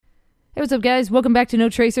What's up, guys? Welcome back to No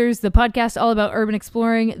Tracers, the podcast all about urban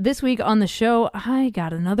exploring. This week on the show, I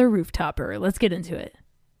got another rooftopper. Let's get into it.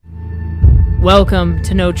 Welcome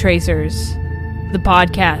to No Tracers, the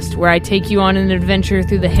podcast where I take you on an adventure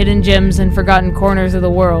through the hidden gems and forgotten corners of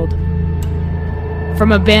the world.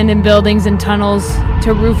 From abandoned buildings and tunnels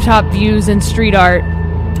to rooftop views and street art,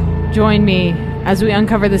 join me as we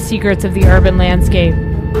uncover the secrets of the urban landscape.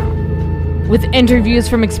 With interviews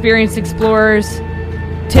from experienced explorers,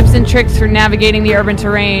 tips and tricks for navigating the urban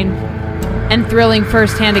terrain, and thrilling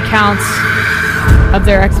first-hand accounts of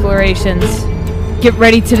their explorations. Get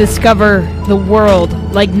ready to discover the world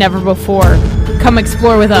like never before. Come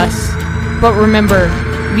explore with us. But remember,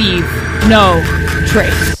 leave no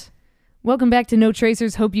trace. Welcome back to No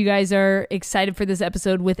Tracers. Hope you guys are excited for this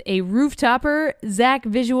episode with a rooftopper, Zach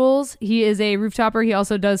Visuals. He is a rooftopper. He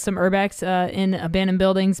also does some urbex in abandoned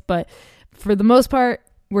buildings, but for the most part,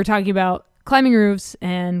 we're talking about climbing roofs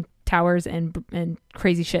and towers and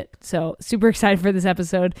crazy shit. So super excited for this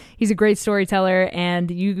episode. He's a great storyteller, and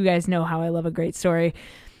you guys know how I love a great story.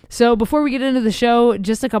 So before we get into the show,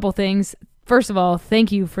 just a couple things. First of all,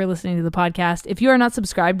 thank you for listening to the podcast. If you are not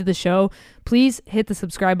subscribed to the show, please hit the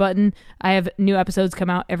subscribe button. I have new episodes come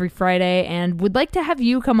out every Friday and would like to have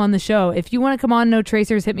you come on the show. If you want to come on No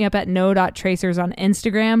Tracers, hit me up at no.tracers on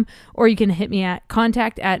Instagram, or you can hit me at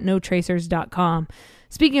contact@notracers.com.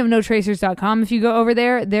 Speaking of notracers.com, if you go over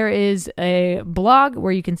there, there is a blog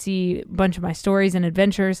where you can see a bunch of my stories and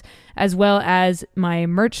adventures, as well as my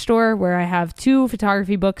merch store where I have 2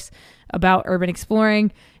 photography books about urban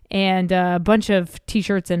exploring and a bunch of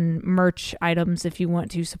t-shirts and merch items. If you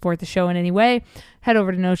want to support the show in any way, head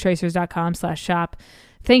over to notracers.com/shop.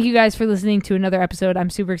 Thank you guys for listening to another episode.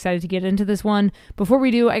 I'm super excited to get into this one. Before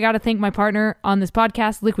we do, I got to thank my partner on this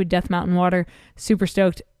podcast, Liquid Death Mountain Water. Super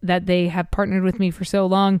stoked that they have partnered with me for so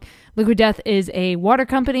long. Liquid Death is a water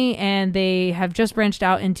company, and they have just branched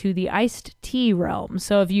out into the iced tea realm.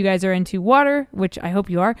 So if you guys are into water, which I hope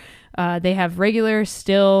you are, they have regular,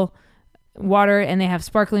 still water, and they have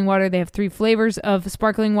sparkling water. They have 3 flavors of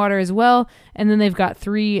sparkling water as well, and then they've got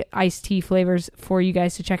 3 iced tea flavors for you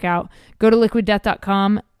guys to check out. Go to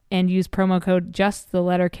liquiddeath.com and use promo code just the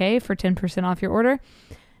letter K for 10% off your order.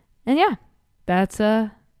 And yeah, that's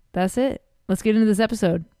it. Let's get into this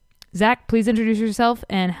episode. Zach, please introduce yourself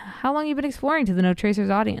and how long you've been exploring to the No Tracers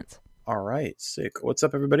audience. All right, sick. What's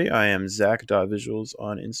up, everybody? I am Zach.visuals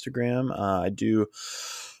on Instagram. I do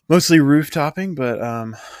mostly roof-topping, but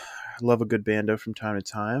love a good bando from time to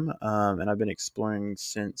time, and I've been exploring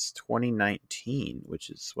since 2019, which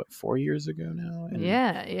is 4 years ago now. And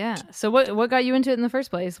yeah. So what got you into it in the first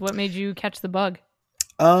place? What made you catch the bug?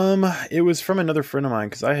 It was from another friend of mine,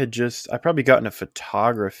 because I probably got into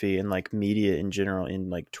photography and like media in general in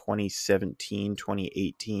like 2017,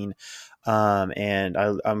 2018. And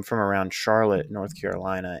I'm from around Charlotte, North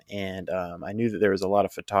Carolina, and I knew that there was a lot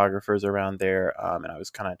of photographers around there, and I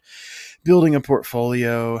was kind of building a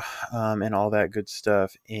portfolio and all that good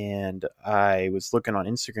stuff. And I was looking on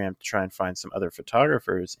Instagram to try and find some other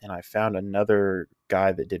photographers, and I found another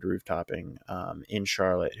guy that did rooftoping in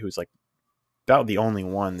Charlotte, who was like about the only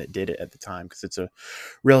one that did it at the time, because it's a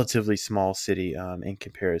relatively small city in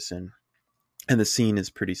comparison. And the scene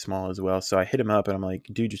is pretty small as well. So I hit him up and I'm like,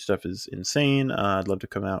 dude, your stuff is insane. I'd love to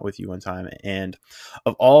come out with you one time. And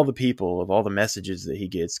of all the people, of all the messages that he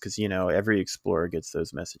gets, because, you know, every explorer gets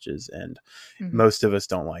those messages, and most of us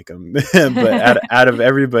don't like them. But out of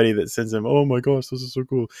everybody that sends him, oh my gosh, this is so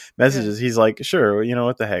cool, messages, he's like, sure, you know,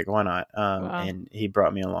 what the heck, why not? Wow. And he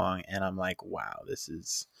brought me along, and I'm like, wow, this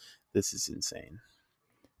is insane.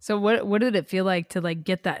 So what did it feel like to like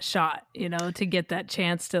get that shot, you know, to get that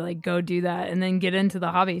chance to like go do that and then get into the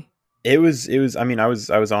hobby? It was, I mean, I was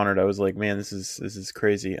honored. I was like, man, this is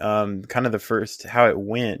crazy. Kind of the first, how it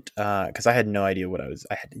went, cause I had no idea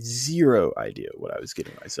I had zero idea what I was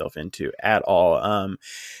getting myself into at all.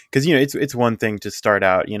 Cause you know, it's one thing to start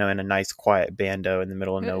out, you know, in a nice quiet bando in the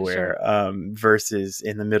middle of nowhere, sure. Versus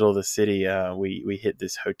in the middle of the city. We hit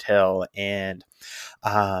this hotel, and,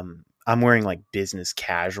 I'm wearing like business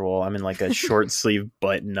casual. I'm in like a short sleeve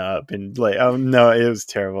button up, and like, oh no, it was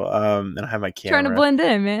terrible. And I have my camera. Trying to blend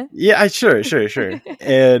in, man. Yeah, sure.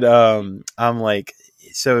 And I'm like,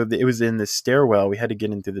 so it was in the stairwell. We had to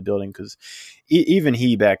get into the building because even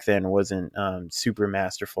he back then wasn't super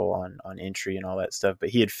masterful on entry and all that stuff. But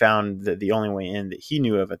he had found that the only way in that he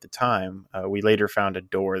knew of at the time, we later found a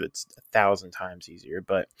door that's 1,000 times easier.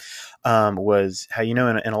 But was how, you know,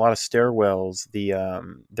 in a lot of stairwells,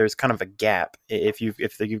 there's kind of a gap. If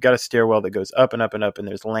you've got a stairwell that goes up and up and up, and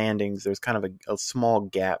there's landings, there's kind of a small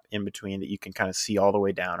gap in between that you can kind of see all the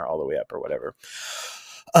way down or all the way up or whatever.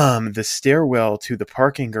 the stairwell to the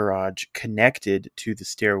parking garage connected to the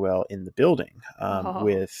stairwell in the building, Oh.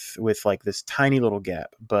 with like this tiny little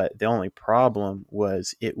gap. But the only problem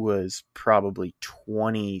was it was probably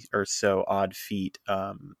 20 or so odd feet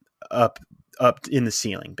up up in the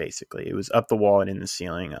ceiling. Basically, it was up the wall and in the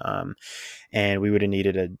ceiling. And we would have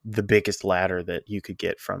needed the biggest ladder that you could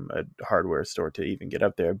get from a hardware store to even get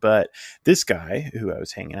up there. But this guy who I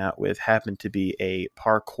was hanging out with happened to be a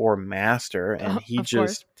parkour master, and he Of course.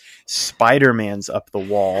 just Spider-Man's up the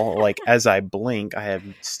wall. Like as I blink,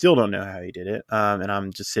 still don't know how he did it. And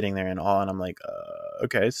I'm just sitting there in awe, and I'm like,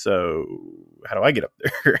 okay, so how do I get up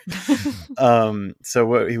there? So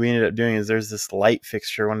what we ended up doing is there's this light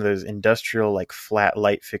fixture, one of those industrial like flat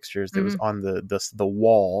light fixtures that was Mhm. on the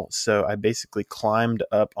wall. So I basically climbed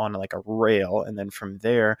up on like a rail, and then from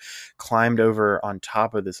there climbed over on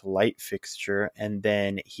top of this light fixture, and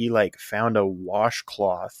then he like found a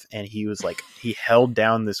washcloth, and he held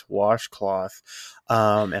down this washcloth,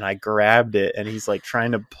 and I grabbed it, and he's like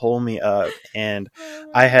trying to pull me up, and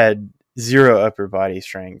I had zero upper body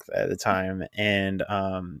strength at the time, and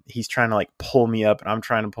he's trying to like pull me up, and I'm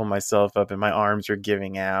trying to pull myself up, and my arms are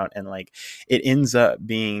giving out, and like it ends up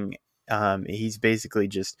being he's basically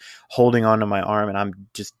just holding onto my arm, and I'm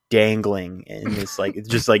just dangling in this like it's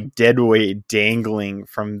just like dead weight dangling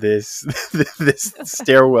from this this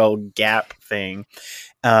stairwell gap thing.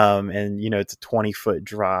 And it's a 20-foot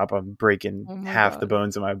drop. I'm breaking Oh my half the god.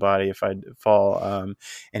 bones in my body if I fall.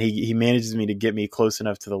 And he manages me to get me close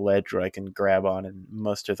enough to the ledge where I can grab on and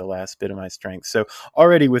muster the last bit of my strength. So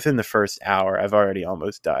already within the first hour, I've already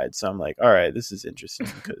almost died. So I'm like, all right, this is interesting,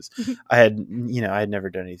 because I had never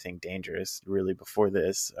done anything dangerous really before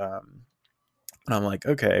this. And I'm like,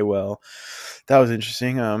 okay, well, that was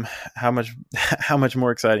interesting. How much how much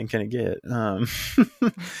more exciting can it get?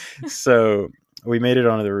 So we made it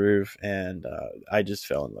onto the roof, and I just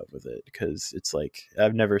fell in love with it, because it's like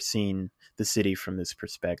I've never seen the city from this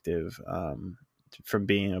perspective. From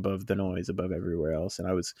being above the noise, above everywhere else, and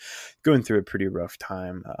I was going through a pretty rough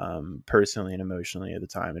time, personally and emotionally at the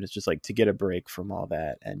time, and it's just like to get a break from all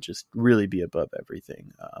that and just really be above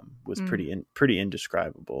everything, was Mm. pretty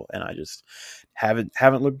indescribable, and I just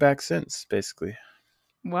haven't looked back since, basically.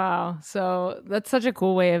 Wow. So that's such a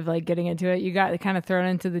cool way of like getting into it. You got kind of thrown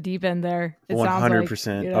into the deep end there. It sounds like,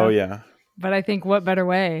 100%. Oh yeah, but I think what better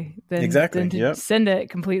way than exactly. to Yep. send it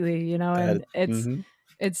completely, and Mhm.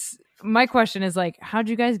 it's my question is like, how'd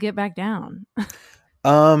you guys get back down?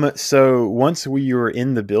 So once we were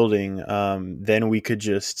in the building, then we could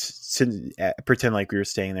just pretend like we were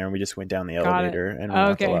staying there, and we just went down the Got it. elevator and went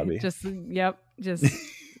out the Okay. lobby. Just yep. Just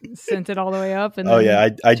sent it all the way up and Oh yeah,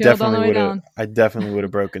 then I chilled on the definitely way would have. down. I definitely would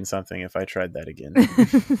have broken something if I tried that again.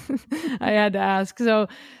 I had to ask. So,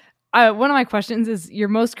 one of my questions is your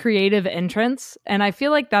most creative entrance, and I feel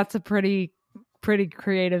like that's a pretty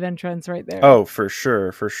creative entrance right there. Oh, for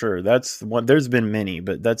sure, for sure. That's one. There's been many,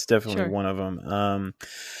 but that's definitely Sure. one of them.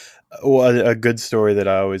 Well, a good story that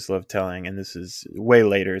I always love telling, and this is way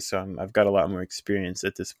later, so I've got a lot more experience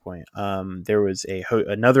at this point. There was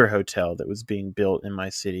another hotel that was being built in my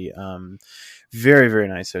city. Very, very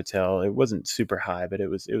nice hotel. It wasn't super high, but it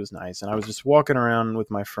was nice. And I was just walking around with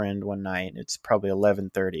my friend one night. It's probably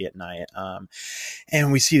 11:30 at night,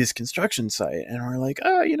 and we see this construction site, and we're like,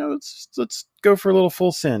 oh, let's go for a little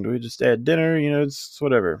full send. We just had dinner, it's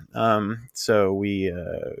whatever. So we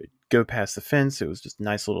go past the fence. It was just a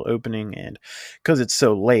nice little opening, and because it's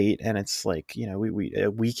so late, and it's like we a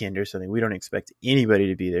weekend or something, we don't expect anybody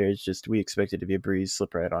to be there. It's just we expect it to be a breeze,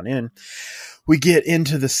 slip right on in. We get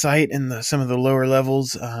into the site and some of the lower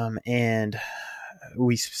levels, and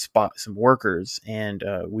we spot some workers, and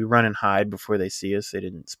we run and hide before they see us. They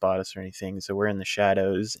didn't spot us or anything, so we're in the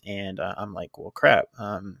shadows, and I'm like, well, crap.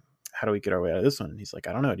 How do we get our way out of this one? And he's like,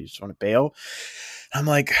 I don't know. Do you just want to bail? I'm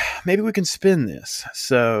like, maybe we can spin this.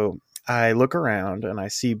 So I look around, and I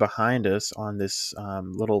see behind us on this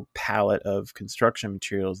little pallet of construction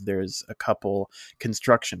materials, there's a couple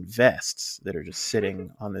construction vests that are just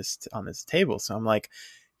sitting on this table. So I'm like,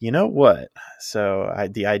 you know what? So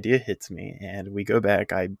the idea hits me, and we go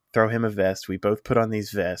back. I throw him a vest. We both put on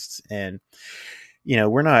these vests, and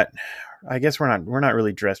we're not. I guess we're not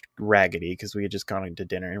really dressed raggedy, because we had just gone into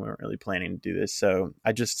dinner and we weren't really planning to do this. So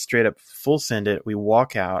I just straight up full send it. We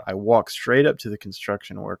walk out. I walk straight up to the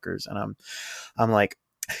construction workers, and I'm like,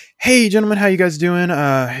 Hey gentlemen, how you guys doing?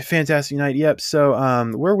 Fantastic night. Yep.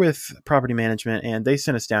 So we're with property management, and they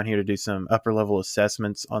sent us down here to do some upper level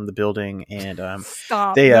assessments on the building, and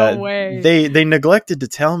Stop. they No way. they neglected to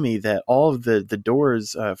tell me that all of the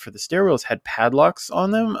doors for the stairwells had padlocks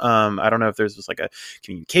on them. I don't know if there's just like a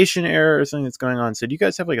communication error or something that's going on. So do you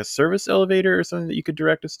guys have like a service elevator or something that you could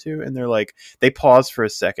direct us to? And they're like, they paused for a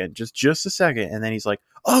second, just a second, and then he's like,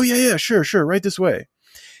 oh yeah, sure, right this way.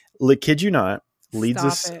 Kid you not. leads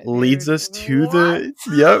Stop us it, leads dude. us to What? the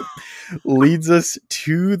yep leads us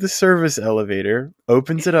to the service elevator,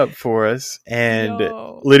 opens it up for us, and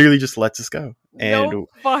Yo. literally just lets us go. And No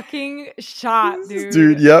fucking shot, dude,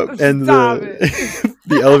 dude. yep, and Stop it.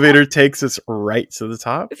 the elevator takes us right to the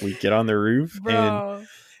top. We get on the roof, and Bro.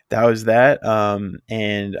 that was that.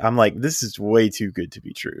 And I'm like, this is way too good to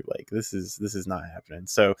be true. Like, this is not happening.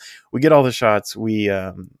 So we get all the shots.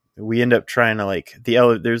 We end up trying to, like,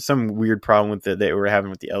 there's some weird problem with it that we're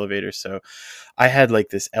having with the elevator. So I had like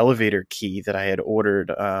this elevator key that I had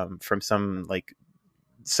ordered from some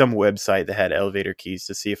website that had elevator keys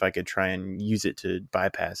to see if I could try and use it to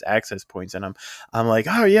bypass access points. And I'm like,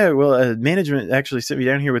 oh yeah, well, management actually sent me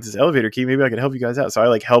down here with this elevator key. Maybe I could help you guys out. So I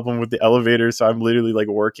like help them with the elevator. So I'm literally like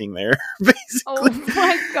working there basically. Oh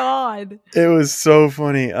my God. It was so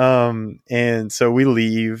funny. And so we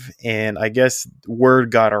leave, and I guess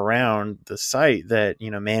word got around the site that,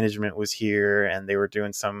 management was here and they were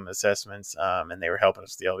doing some assessments, and they were helping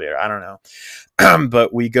us with the elevator. I don't know.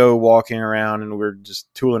 But we go walking around, and we're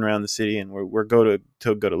just tooling around the city, and we're go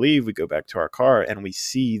to leave. We go back to our car, and we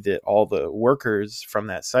see that all the workers from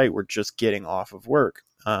that site were just getting off of work.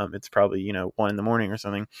 It's probably 1 a.m. or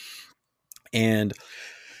something, and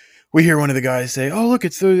we hear one of the guys say, "Oh, look,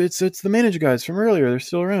 it's the manager guys from earlier. They're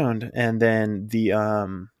still around." And then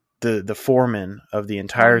the foreman of the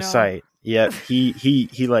entire site, yep,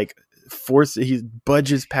 he like he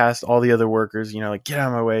budges past all the other workers, like, get out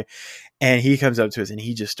of my way. And he comes up to us, and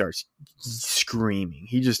he just starts screaming.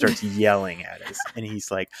 He just starts yelling at us. And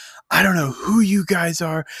he's like, I don't know who you guys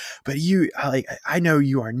are, but I know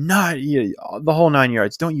you are not, the whole 9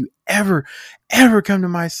 yards. Don't you ever come to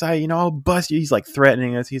my site. I'll bust you. He's like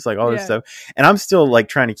threatening us. He's like all this stuff. And I'm still like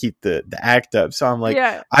trying to keep the act up. So I'm like,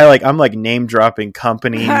 I'm like name dropping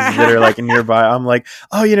companies that are like nearby. I'm like,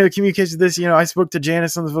 oh, communication this, I spoke to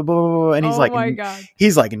Janice on the blah, blah, blah. And he's oh my God.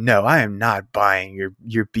 He's like, no, I am not buying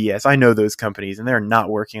your BS. I know those companies, and they're not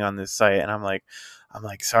working on this site. And I'm like,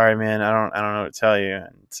 sorry, man, I don't know what to tell you.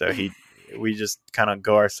 And so we just kind of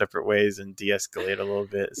go our separate ways and de-escalate a little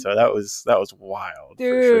bit. So that was wild, dude.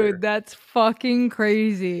 for sure. That's fucking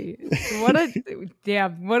crazy. What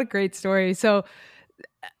a great story. So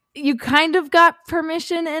you kind of got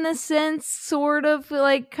permission in a sense, sort of,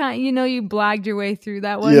 like, you blagged your way through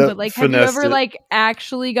that one. Yep, but like, have you ever like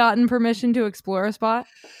actually gotten permission to explore a spot?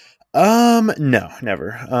 No,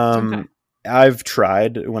 never. Okay. I've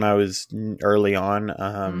tried when I was early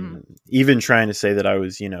on, even trying to say that I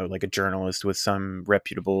was, like a journalist with some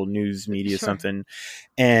reputable news media, something,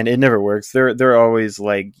 and it never works. They're always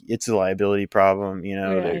like, it's a liability problem,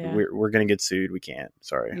 we're going to get sued. We can't,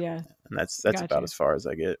 sorry. Yeah. And that's about as far as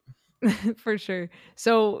I get. For sure.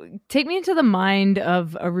 So take me into the mind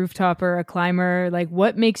of a rooftopper, a climber. Like,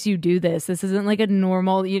 what makes you do this? This isn't like a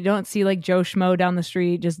normal, you don't see like Joe Schmo down the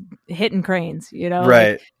street just hitting cranes,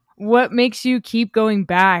 Right. Like, what makes you keep going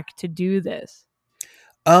back to do this?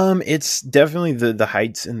 It's definitely the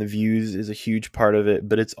heights and the views is a huge part of it,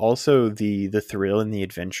 but it's also the thrill and the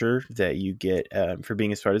adventure that you get for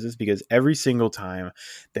being as part of this, because every single time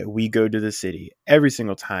that we go to the city, every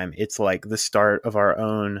single time, it's like the start of our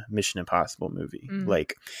own Mission Impossible movie.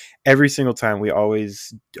 Like, every single time we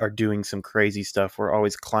always are doing some crazy stuff. We're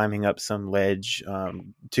always climbing up some ledge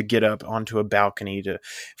to get up onto a balcony to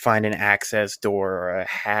find an access door or a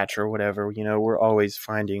hatch or whatever. We're always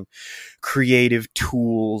finding creative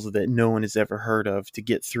tools that no one has ever heard of to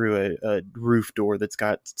get through a roof door that's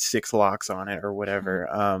got 6 locks on it or whatever.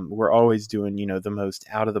 We're always doing, the most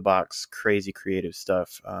out of the box, crazy creative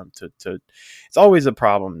stuff. It's always a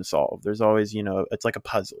problem to solve. There's always, it's like a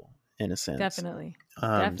puzzle in a sense. Definitely.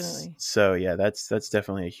 So yeah, that's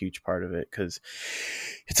definitely a huge part of it, because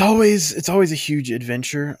it's always a huge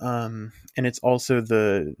adventure. And it's also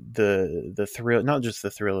the thrill, not just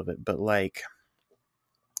the thrill of it, but like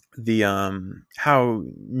the how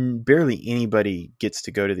barely anybody gets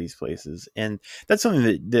to go to these places. And that's something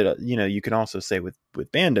that you can also say with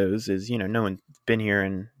bandos is, no one's been here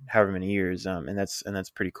in however many years. And that's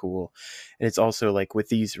pretty cool. And it's also like with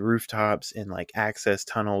these rooftops and like access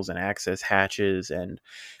tunnels and access hatches and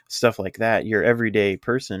stuff like that, your everyday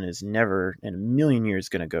person is never in a million years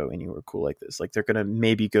going to go anywhere cool like this. Like they're going to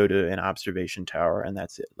maybe go to an observation tower and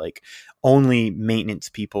that's it. Like only maintenance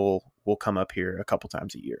people will come up here a couple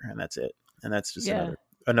times a year and that's it. And that's just Yeah.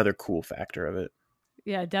 another cool factor of it.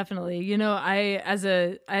 Yeah, definitely.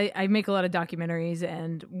 I make a lot of documentaries,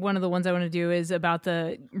 and one of the ones I want to do is about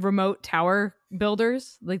the remote tower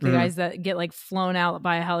builders, like the Mm-hmm. guys that get like flown out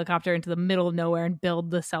by a helicopter into the middle of nowhere and build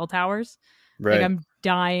the cell towers. Like Right. I'm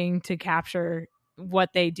dying to capture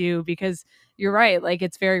what they do because you're right. Like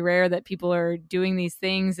it's very rare that people are doing these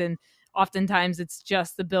things, and oftentimes it's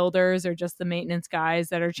just the builders or just the maintenance guys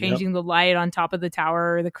that are Yep. changing the light on top of the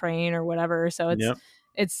tower or the crane or whatever. So Yep.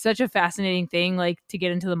 it's such a fascinating thing, like to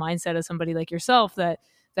get into the mindset of somebody like yourself that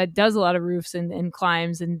does a lot of roofs and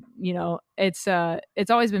climbs, and it's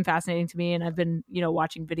always been fascinating to me, and I've been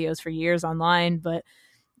watching videos for years online. But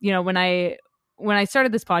when I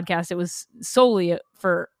started this podcast, it was solely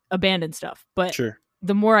for abandoned stuff. But Sure.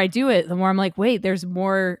 the more I do it, the more I'm like, wait, there's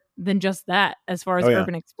more than just that as far as Oh yeah.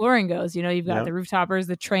 urban exploring goes. You've got Yep. the rooftoppers,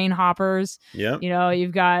 the train hoppers, Yep.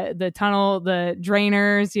 you've got the tunnel, the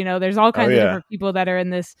drainers, there's all Oh kinds of yeah. different people that are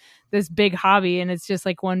in this big hobby, and it's just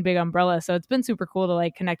like one big umbrella. So it's been super cool to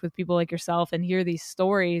like connect with people like yourself and hear these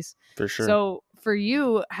stories. For sure. So for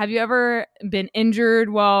you, have you ever been injured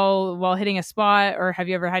while hitting a spot, or have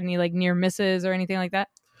you ever had any like near misses or anything like that?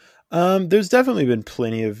 There's definitely been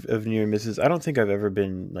plenty of near misses. I don't think I've ever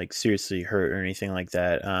been like seriously hurt or anything like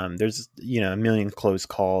that. There's a million close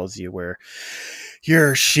calls where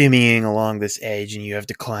you're shimmying along this edge and you have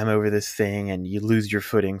to climb over this thing and you lose your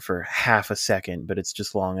footing for half a second, but it's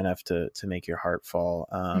just long enough to make your heart fall.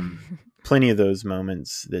 Plenty of those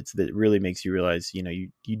moments that really makes you realize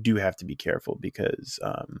you do have to be careful because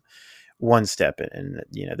one step and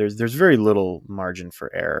there's very little margin for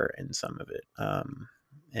error in some of it.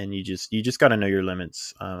 And you just got to know your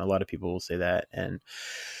limits. A lot of people will say that and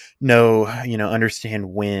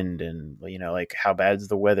understand wind and like how bad's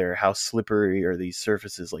the weather, how slippery are these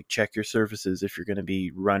surfaces, like check your surfaces if you're going to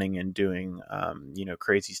be running and doing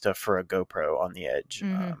crazy stuff for a GoPro on the edge.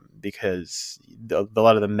 Because a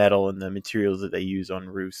lot of the metal and the materials that they use on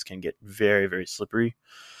roofs can get very, very slippery.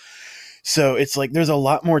 So it's like there's a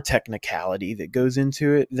lot more technicality that goes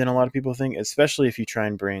into it than a lot of people think, especially if you try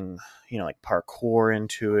and bring, like parkour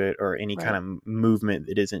into it or any Right. kind of movement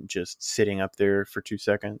that isn't just sitting up there for 2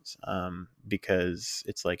 seconds. Because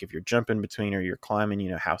it's like if you're jumping between or you're climbing,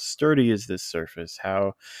 how sturdy is this surface?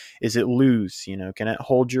 How is it loose? Can it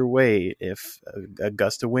hold your weight? If a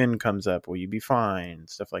gust of wind comes up, will you be fine?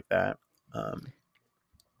 Stuff like that.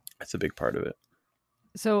 That's a big part of it.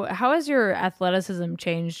 So, how has your athleticism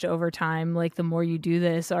changed over time? Like, the more you do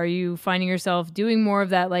this, are you finding yourself doing more of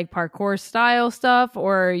that, like parkour style stuff,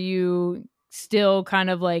 or are you still kind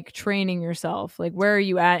of like training yourself? Like, where are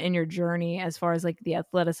you at in your journey as far as like the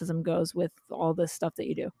athleticism goes with all this stuff that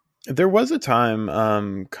you do? There was a time,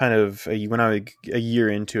 kind of when I was a year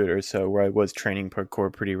into it or so, where I was training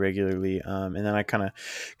parkour pretty regularly, and then I kind of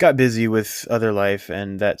got busy with other life,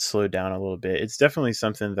 and that slowed down a little bit. It's definitely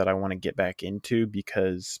something that I want to get back into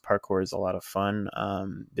because parkour is a lot of fun.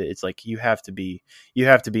 It's like you have to be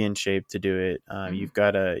in shape to do it. You've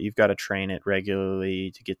got to train it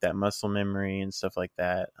regularly to get that muscle memory and stuff like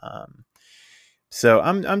that. So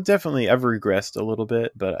I've regressed a little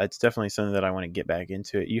bit, but it's definitely something that I want to get back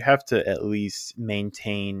into it. You have to at least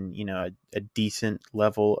maintain, a decent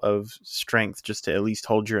level of strength just to at least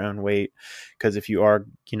hold your own weight. Because if you are,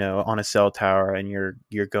 on a cell tower and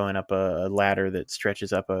you're going up a ladder that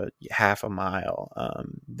stretches up a half a mile,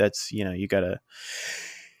 that's you gotta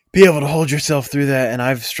be able to hold yourself through that. And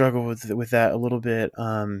I've struggled with that a little bit,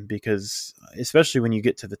 because especially when you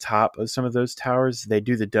get to the top of some of those towers, they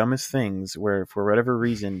do the dumbest things where for whatever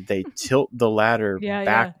reason they tilt the ladder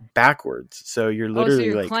Yeah. backwards. So you're Oh, so literally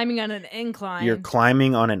you're like climbing on an incline. you're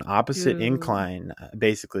climbing on an opposite Dude. incline,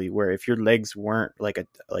 basically, where if your legs weren't like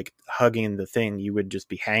hugging the thing, you would just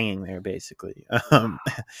be hanging there basically.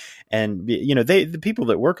 And the people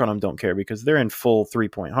that work on them don't care because they're in full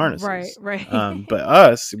 3-point harnesses. Right. But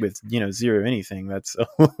us with zero anything, that's a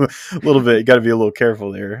little bit, got to be a little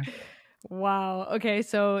careful there. Wow. Okay,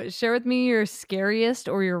 so share with me your scariest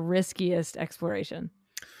or your riskiest exploration.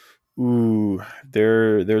 Ooh,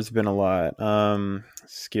 there's been a lot.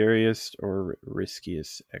 Scariest or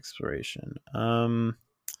riskiest exploration.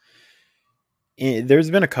 There's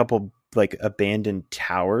been a couple like abandoned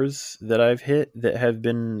towers that I've hit that have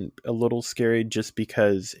been a little scary, just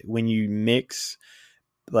because when you mix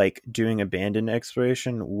like doing abandoned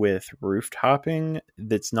exploration with roof topping,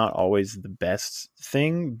 that's not always the best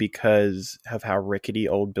thing because of how rickety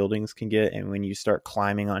old buildings can get. And when you start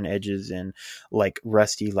climbing on edges and like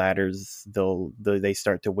rusty ladders, they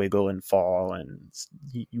start to wiggle and fall, and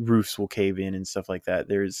roofs will cave in and stuff like that.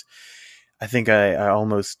 I think I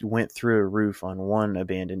almost went through a roof on one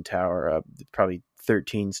abandoned tower up probably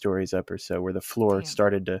 13 stories up or so, where the floor Damn.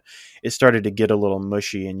 started to get a little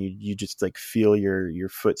mushy, and you just like feel your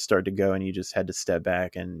foot start to go, and you just had to step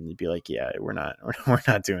back and you'd be like, yeah, we're not we're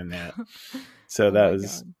not doing that. So Oh my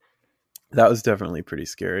God. that was definitely pretty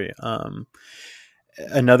scary.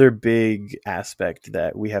 Another big aspect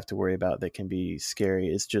that we have to worry about that can be scary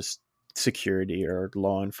is just security or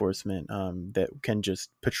law enforcement, that can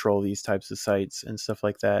just patrol these types of sites and stuff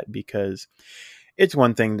like that, because it's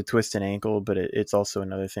one thing to twist an ankle, but it's also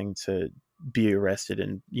another thing to be arrested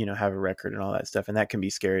and, you know, have a record and all that stuff. And that can be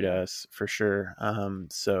scary to Yeah. us for sure.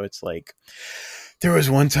 So it's like, there was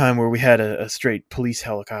one time where we had a straight police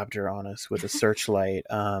helicopter on us with a searchlight,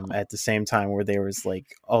 at the same time where there was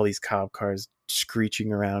like all these cop cars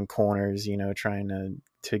screeching around corners, you know, trying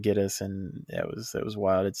to get us. And it was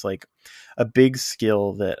wild. It's like a big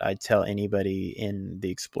skill that I tell anybody in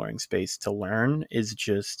the exploring space to learn is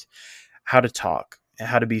just how to talk,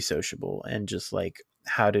 how to be sociable, and just like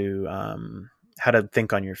how to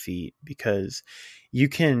think on your feet, because you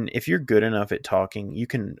can, if you're good enough at talking, you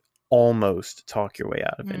can almost talk your way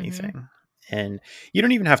out of Mm-hmm. anything. And you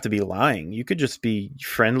don't even have to be lying. You could just be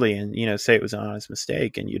friendly and, you know, say it was an honest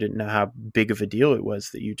mistake and you didn't know how big of a deal it was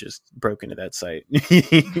that you just broke into that site.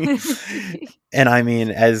 And I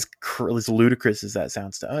mean, as ludicrous as that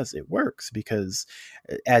sounds to us, it works, because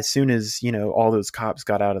as soon as, you know, all those cops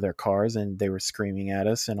got out of their cars and they were screaming at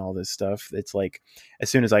us and all this stuff, it's like, as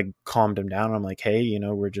soon as I calmed them down, I'm like, hey, you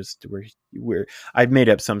know, we're I'd made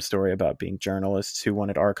up some story about being journalists who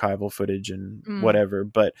wanted archival footage and Mm, whatever.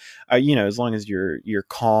 But you know, as long as you're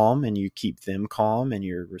calm and you keep them calm and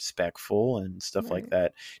you're respectful and stuff like right.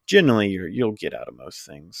 that, generally you'll get out of most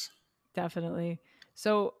things. Definitely.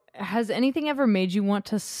 So, has anything ever made you want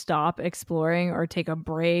to stop exploring or take a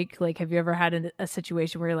break? Like, have you ever had a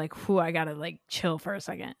situation where you're like, "Whew, I gotta like chill for a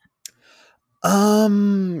second?"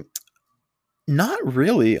 Um, Not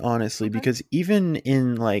really, honestly, Okay. because even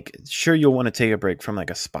in like, sure, you'll want to take a break from like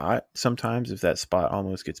a spot sometimes if that spot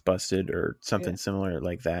almost gets busted or Yeah. something similar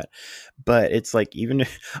like that. But it's like, even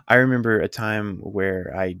I remember a time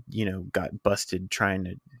where I, you know, got busted trying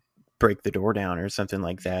to break the door down or something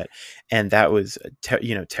like that, and that was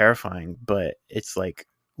you know, terrifying. But it's like,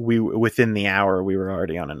 we within the hour we were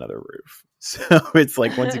already on another roof. So it's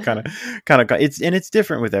like, once you it's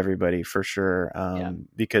different with everybody for sure, Yeah.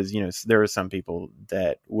 because, you know, there are some people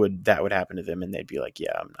that would happen to them and they'd be like,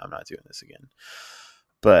 yeah, I'm not doing this again.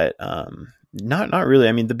 But not really.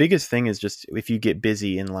 I mean, the biggest thing is just, if you get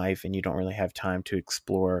busy in life and you don't really have time to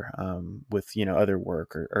explore, with, you know, other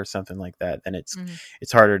work or something like that, then Mhm.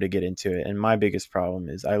 it's harder to get into it. And my biggest problem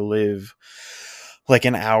is I live like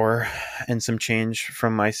an hour and some change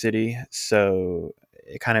from my city, so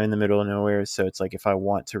kind of in the middle of nowhere. So it's like, if I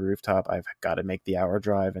want to rooftop, I've got to make the hour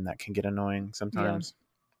drive, and that can get annoying Yeah. sometimes.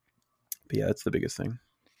 But yeah, that's the biggest thing.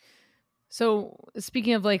 So,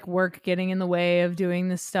 speaking of like work getting in the way of doing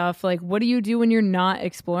this stuff, like, what do you do when you're not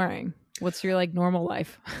exploring? What's your like normal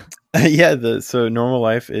life? Yeah, so normal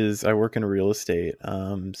life is I work in real estate.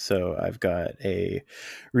 So I've got a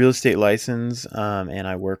real estate license, and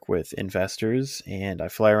I work with investors, and I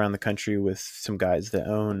fly around the country with some guys that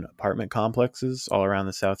own apartment complexes all around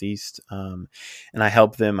the Southeast. And I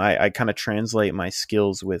help them. I kind of translate my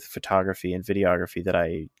skills with photography and videography that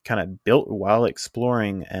I kind of built while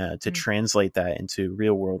exploring, to Mm, translate that into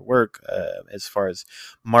real world work, as far as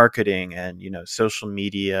marketing and, you know, social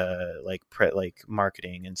media, like like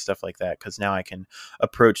marketing and stuff like that, because now I can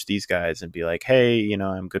approach these guys and be like, hey, you know,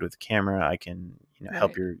 I'm good with the camera, I can, you know,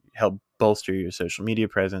 right. help bolster your social media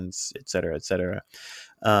presence, et cetera, et cetera.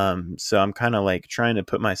 So I'm kind of like trying to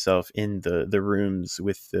put myself in the rooms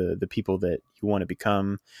with the people that you want to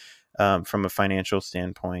become, from a financial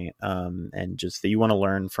standpoint, and just that you want to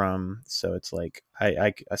learn from. So it's like,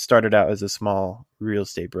 I started out as a small real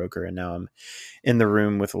estate broker, and now I'm in the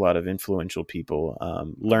room with a lot of influential people, Yeah.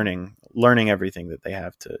 learning everything that they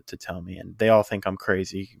have to tell me. And they all think I'm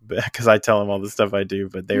crazy because I tell them all the stuff I do,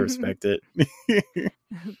 but they respect it.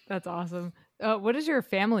 That's awesome. What does your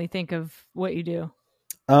family think of what you do?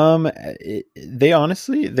 They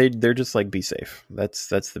honestly, they're just like, be safe. That's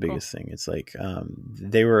the Cool. biggest thing. It's like,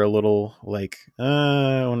 they were a little like,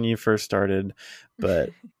 when you first started, but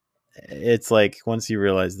it's like once you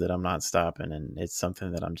realize that I'm not stopping and it's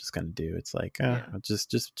something that I'm just gonna do, it's like Yeah,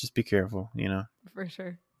 just be careful, you know. for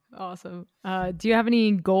sure. Awesome. Do you have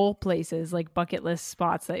any goal places, like bucket list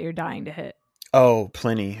spots that you're dying to hit? Oh,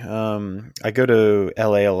 plenty. I go to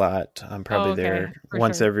LA a lot. I'm Oh, probably okay, there for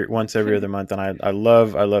sure. once every other month, and I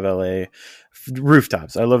love LA.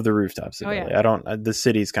 Rooftops. I love the rooftops Oh of yeah. LA. I don't. The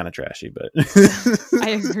city's kind of trashy, but I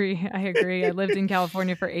agree. I agree. I lived in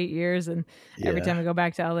California for 8 years, and every yeah. time I go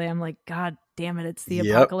back to LA, I'm like, God damn it, it's the Yep.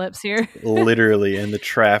 apocalypse here. Literally, and the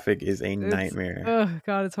traffic is a It's nightmare. oh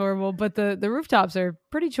god, it's horrible. But the rooftops are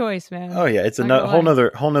pretty choice, man. Oh yeah, it's a Not gonna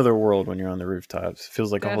lie. whole nother world when you're on the rooftops.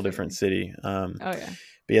 Feels like a whole different Definitely. city. Oh yeah.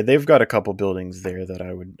 But yeah, they've got a couple buildings there that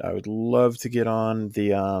I would love to get on.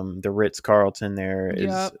 The Ritz Carlton there is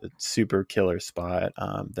Yep. a super killer spot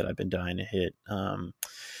that I've been dying to hit.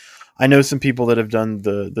 I know some people that have done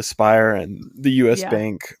the Spire and the U.S. Yeah.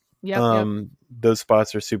 Bank. Yep. Yep. Those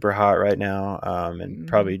spots are super hot right now, and Hmm.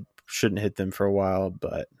 probably shouldn't hit them for a while,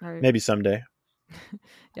 but All right. maybe someday.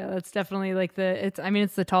 Yeah, that's definitely like it's I mean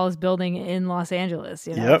it's the tallest building in Los Angeles,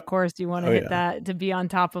 you know. Of Yep. course you want to Oh hit yeah. that to be on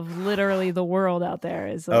top of literally the world out there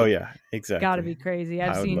is Oh like yeah. got to Exactly. be crazy.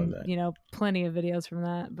 I've I would love seen, that. plenty of videos from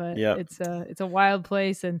that, but Yep. it's a wild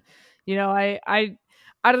place and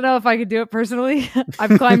I don't know if I could do it personally.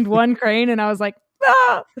 I've climbed one crane and I was like,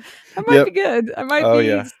 "Ah, I might be Yep. good. I might Oh be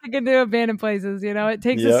yeah. sticking to abandoned places." It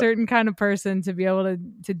takes a Yep. certain kind of person to be able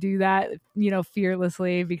to do that,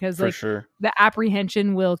 fearlessly because For like sure. the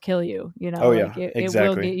apprehension will kill you, Oh like yeah. it will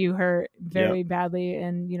Exactly. get you hurt Yep. very badly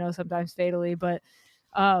and, sometimes fatally, but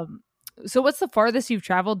um so what's the farthest you've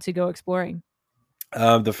traveled to go exploring?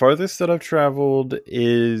 The farthest that I've traveled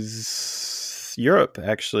is Europe.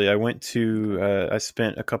 Actually, I went to. Okay. I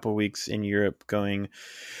spent a couple weeks in Europe, going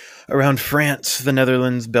around France, the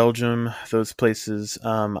Netherlands, Belgium, those places.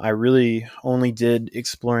 I really only did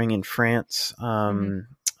exploring in France. Mhm.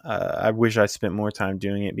 I wish I spent more time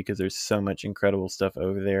doing it because there's so much incredible stuff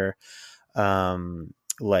over there.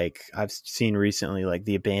 Like I've seen recently, like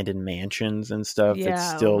the abandoned mansions and stuff that's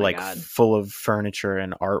Yeah, oh still my like god. full of furniture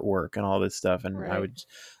and artwork and all this stuff. And I Right. would,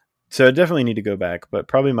 so I definitely need to go back. But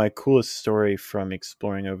probably my coolest story from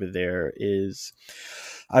exploring over there is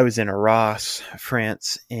I was in Arras,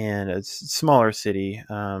 France, and a smaller city,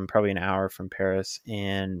 probably an hour from Paris,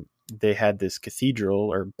 and they had this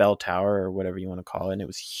cathedral or bell tower or whatever you want to call it, and it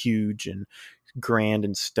was huge and grand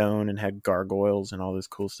and stone and had gargoyles and all this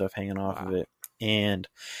cool stuff hanging off of Wow. it. And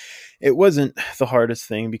it wasn't the hardest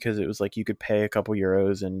thing because it was like you could pay a couple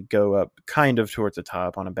euros and go up kind of towards the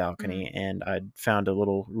top on a Mhm. balcony. And I'd found a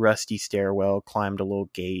little rusty stairwell, climbed a little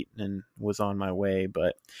gate, and was on my way.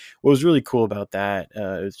 But what was really cool about that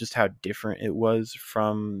is just how different it was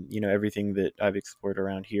from everything that I've explored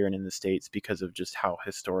around here and in the States because of just how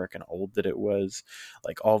historic and old that it was.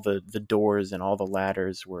 Like all the doors and all the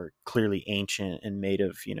ladders were clearly ancient and made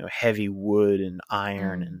of heavy wood and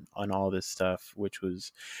iron Mm. and all this stuff, which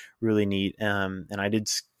was really neat. And I did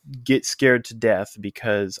get scared to death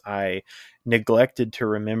because I neglected to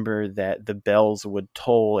remember that the bells would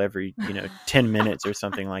toll every 10 minutes or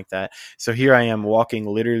something like that. So here I am walking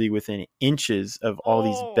literally within inches of all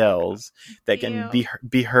these Oh god bells that can damn.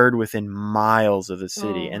 be heard within miles of the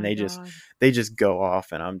city, Oh and my god. they just go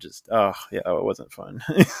off, and I'm just, oh yeah, oh, it wasn't fun.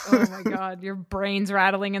 Oh my god, your brain's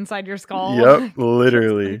rattling inside your skull. Yep, Just like,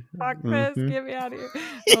 literally. fuck this, Hmm. get me out of here.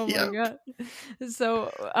 Oh my Yep. god.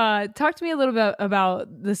 So, talk to me a little bit about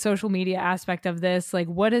the social media aspect of this. Like,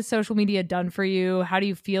 what has social media done for you? How do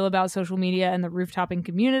you feel about social media and the rooftoping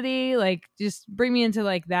community? Like, just bring me into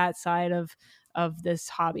like that side of this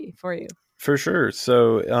hobby for you. For sure.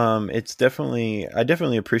 So it's definitely, I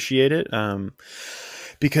definitely appreciate it,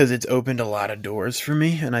 because it's opened a lot of doors for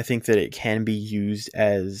me, and I think that it can be used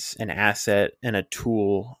as an asset and a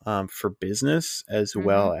tool, for business as Mm-hmm.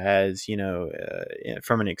 well as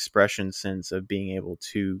from an expression sense of being able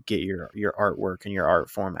to get your artwork and your art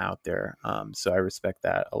form out there. So I respect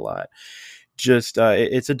that a lot. Just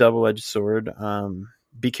it's a double edged sword.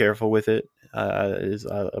 Be careful with it. Is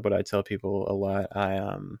what I tell people a lot.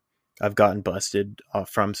 I've gotten busted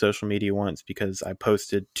from social media once because I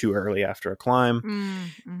posted too early after a climb,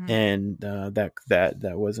 Mm-hmm. and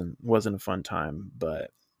that wasn't a fun time. But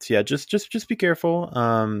so yeah, just be careful.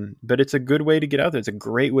 But it's a good way to get out there. It's a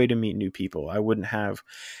great way to meet new people. I wouldn't have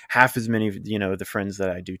half as many the friends that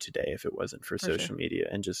I do today if it wasn't for For sure. social media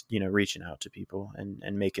and just reaching out to people and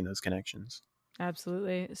making those connections.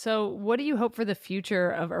 Absolutely. So, what do you hope for the future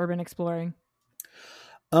of urban exploring?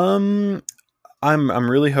 Um, I'm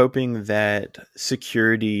really hoping that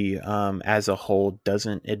security as a whole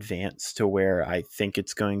doesn't advance to where I think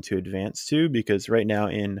it's going to advance to, because right now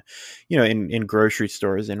in grocery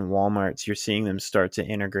stores and Walmarts, you're seeing them start to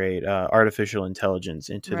integrate artificial intelligence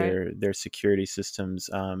into Right. their security systems,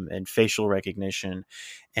 and facial recognition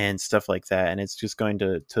and stuff like that. And it's just going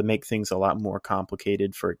to make things a lot more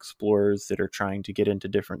complicated for explorers that are trying to get into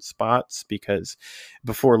different spots, because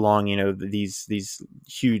before long, these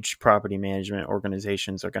huge property management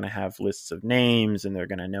organizations are going to have lists of names, and they're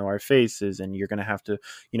going to know our faces, and you're going to have to,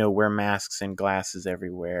 wear masks and glasses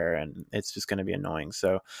everywhere, and it's just going to be annoying.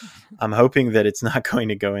 So I'm hoping that it's not going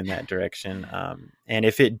to go in that direction. And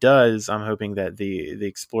if it does, I'm hoping that the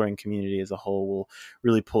exploring community as a whole will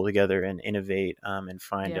really pull together and innovate, and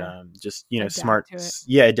find Yeah. just Adapt smart, to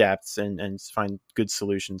it. adapts and find good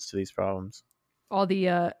solutions to these problems. All the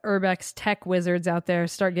Urbex tech wizards out there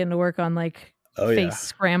start getting to work on like Oh face yeah.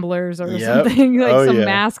 scramblers or Yep. something, like Oh some yeah.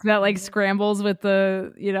 mask that like scrambles with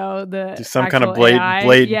the Just some kind of actual AI.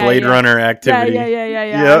 Yeah, Blade yeah. Runner Yeah, activity. yeah, yeah, yeah,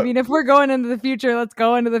 yeah. I Yep. mean, if we're going into the future, let's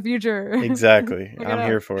go into the future. Exactly. Look it I'm up.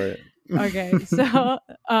 here for it. Okay. So,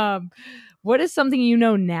 what is something you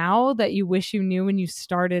know now that you wish you knew when you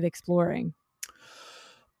started exploring?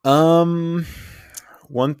 Um,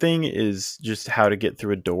 One thing is just how to get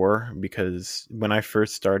through a door, because when I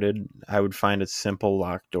first started, I would find a simple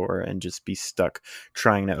locked door and just be stuck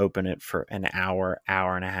trying to open it for an hour,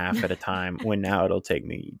 hour and a half at a time, when now it'll take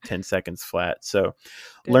me 10 seconds flat. So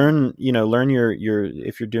Yeah. learn your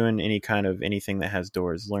if you're doing any kind of anything that has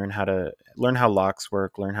doors, learn how locks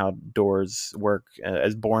work, learn how doors work.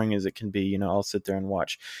 As boring as it can be, I'll sit there and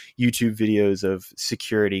watch YouTube videos of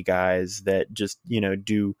security guys that just,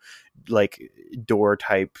 do like door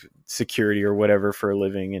type security or whatever for a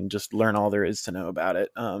living, and just learn all there is to know about it.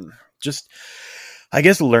 Just I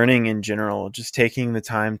guess learning in general, just taking the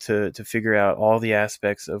time to figure out all the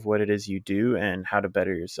aspects of what it is you do and how to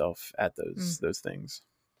better yourself at those things.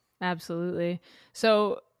 Absolutely.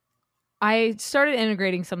 So I started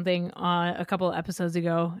integrating something a couple of episodes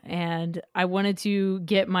ago, and I wanted to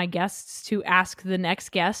get my guests to ask the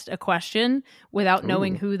next guest a question without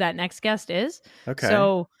knowing Ooh, who that next guest is. okay.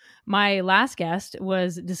 So my last guest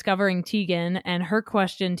was discovering Tegan, and her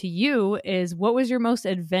question to you is, what was your most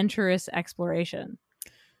adventurous exploration?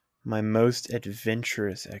 My most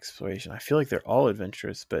adventurous exploration. I feel like they're all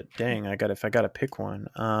adventurous, but dang, if I gotta pick one.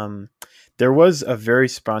 There was a very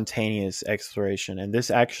spontaneous exploration, and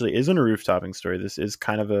this actually isn't a rooftoping story. This is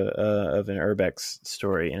kind of of an urbex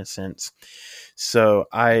story in a sense. So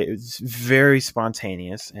it's very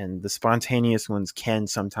spontaneous, and the spontaneous ones can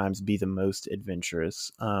sometimes be the most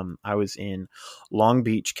adventurous. I was in Long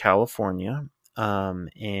Beach, California,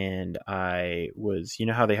 and I was,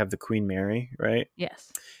 how they have the Queen Mary, right?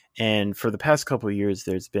 Yes. And for the past couple of years,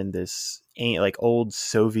 there's been this like old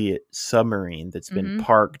Soviet submarine that's been Mm-hmm.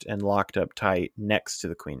 parked and locked up tight next to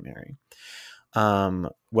the Queen Mary.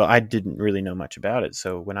 Well, I didn't really know much about it,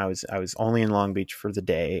 so when I was only in Long Beach for the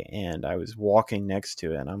day, and I was walking next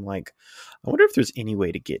to it, and I'm like, I wonder if there's any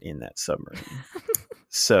way to get in that submarine.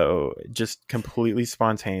 So just completely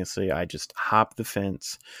spontaneously, I just hop the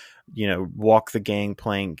fence, walk the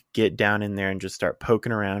gangplank, get down in there and just start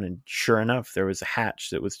poking around. And sure enough, there was a hatch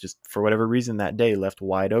that was just, for whatever reason that day, left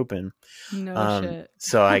wide open. No shit.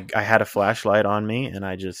 So I had a flashlight on me, and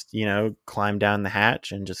I just, climbed down the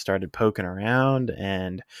hatch and just started poking around.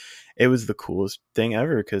 And it was the coolest thing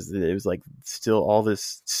ever, because it was like still all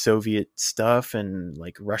this Soviet stuff and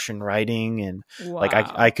like Russian writing, and like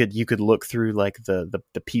Wow. you could look through like the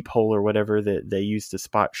peephole or whatever that they used to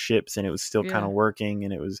spot ships, and it was still kind Yeah. of working,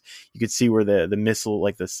 and you could see where the missile,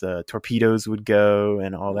 like this torpedoes would go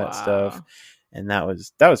and all that stuff. Wow. And that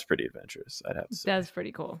was pretty adventurous, I'd have to say. That's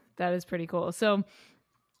pretty cool. That is pretty cool. So,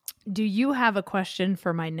 do you have a question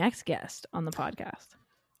for my next guest on the podcast?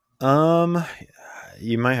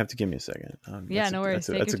 You might have to give me a second. Yeah, no worries.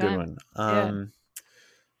 Take That's your a good time. one.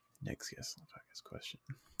 Next guest on the podcast question.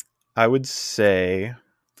 I would say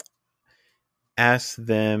ask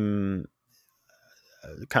them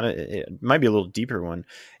kind of, it might be a little deeper one,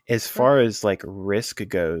 as far as like risk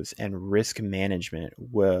goes and risk management,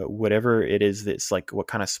 whatever it is, that's like what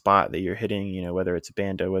kind of spot that you're hitting, whether it's a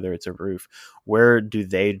bando, whether it's a roof, where do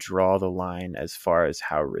they draw the line as far as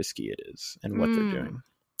how risky it is and what they're doing?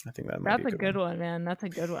 I think that might That's be a good one, man. That's a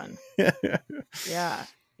good one. Yeah.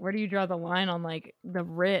 Where do you draw the line on like the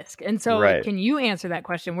risk? And so, Right. can you answer that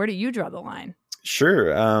question? Where do you draw the line?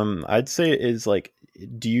 Sure. I'd say it is like,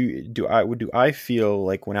 do I feel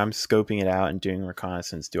like when I'm scoping it out and doing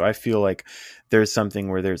reconnaissance, do I feel like there's something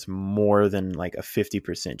where there's more than like a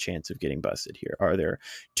 50% chance of getting busted here? Are there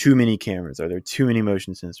too many cameras? Are there too many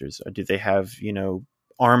motion sensors? Or do they have,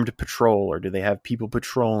 armed patrol, or do they have people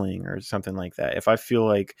patrolling or something like that? If I feel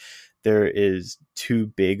like there is too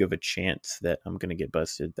big of a chance that I'm going to get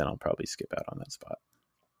busted, then I'll probably skip out on that spot.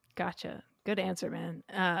 Gotcha. Good answer, man.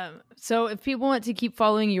 So if people want to keep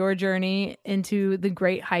following your journey into the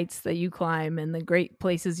great heights that you climb and the great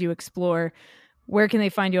places you explore, where can they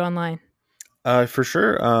find you online? For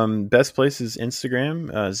sure. Best place is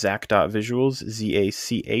Instagram, Zach.visuals,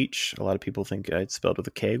 ZACH. A lot of people think it's spelled with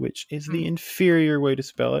a K, which is the inferior way to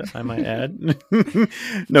spell it, I might add.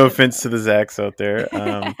 No offense to the Zachs out there.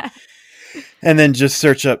 And then just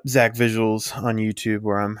search up Zach Visuals on YouTube,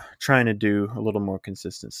 where I'm trying to do a little more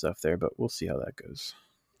consistent stuff there, but we'll see how that goes.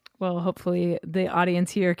 Well, hopefully the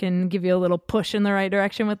audience here can give you a little push in the right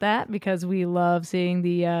direction with that, because we love seeing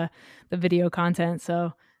the video content.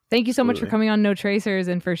 So thank you so much for coming on No Tracers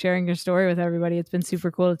and for sharing your story with everybody. It's been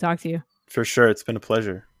super cool to talk to you. For sure. It's been a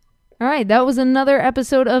pleasure. All right, that was another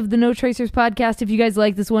episode of the No Tracers podcast. If you guys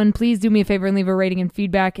like this one, please do me a favor and leave a rating and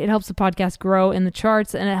feedback. It helps the podcast grow in the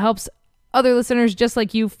charts, and it helps other listeners just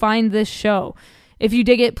like you find this show. If you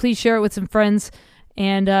dig it, please share it with some friends.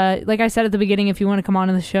 And like I said at the beginning, if you want to come on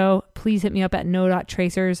the show, please hit me up at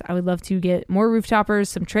no.tracers. I would love to get more rooftoppers,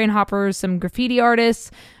 some train hoppers, some graffiti artists.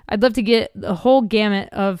 I'd love to get the whole gamut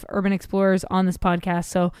of urban explorers on this podcast.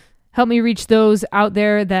 So help me reach those out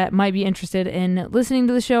there that might be interested in listening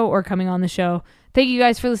to the show or coming on the show. Thank you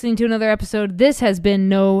guys for listening to another episode. This has been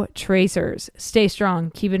No Tracers. Stay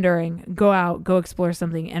strong, keep enduring, go out, go explore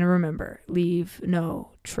something, and remember, leave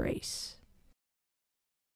no trace.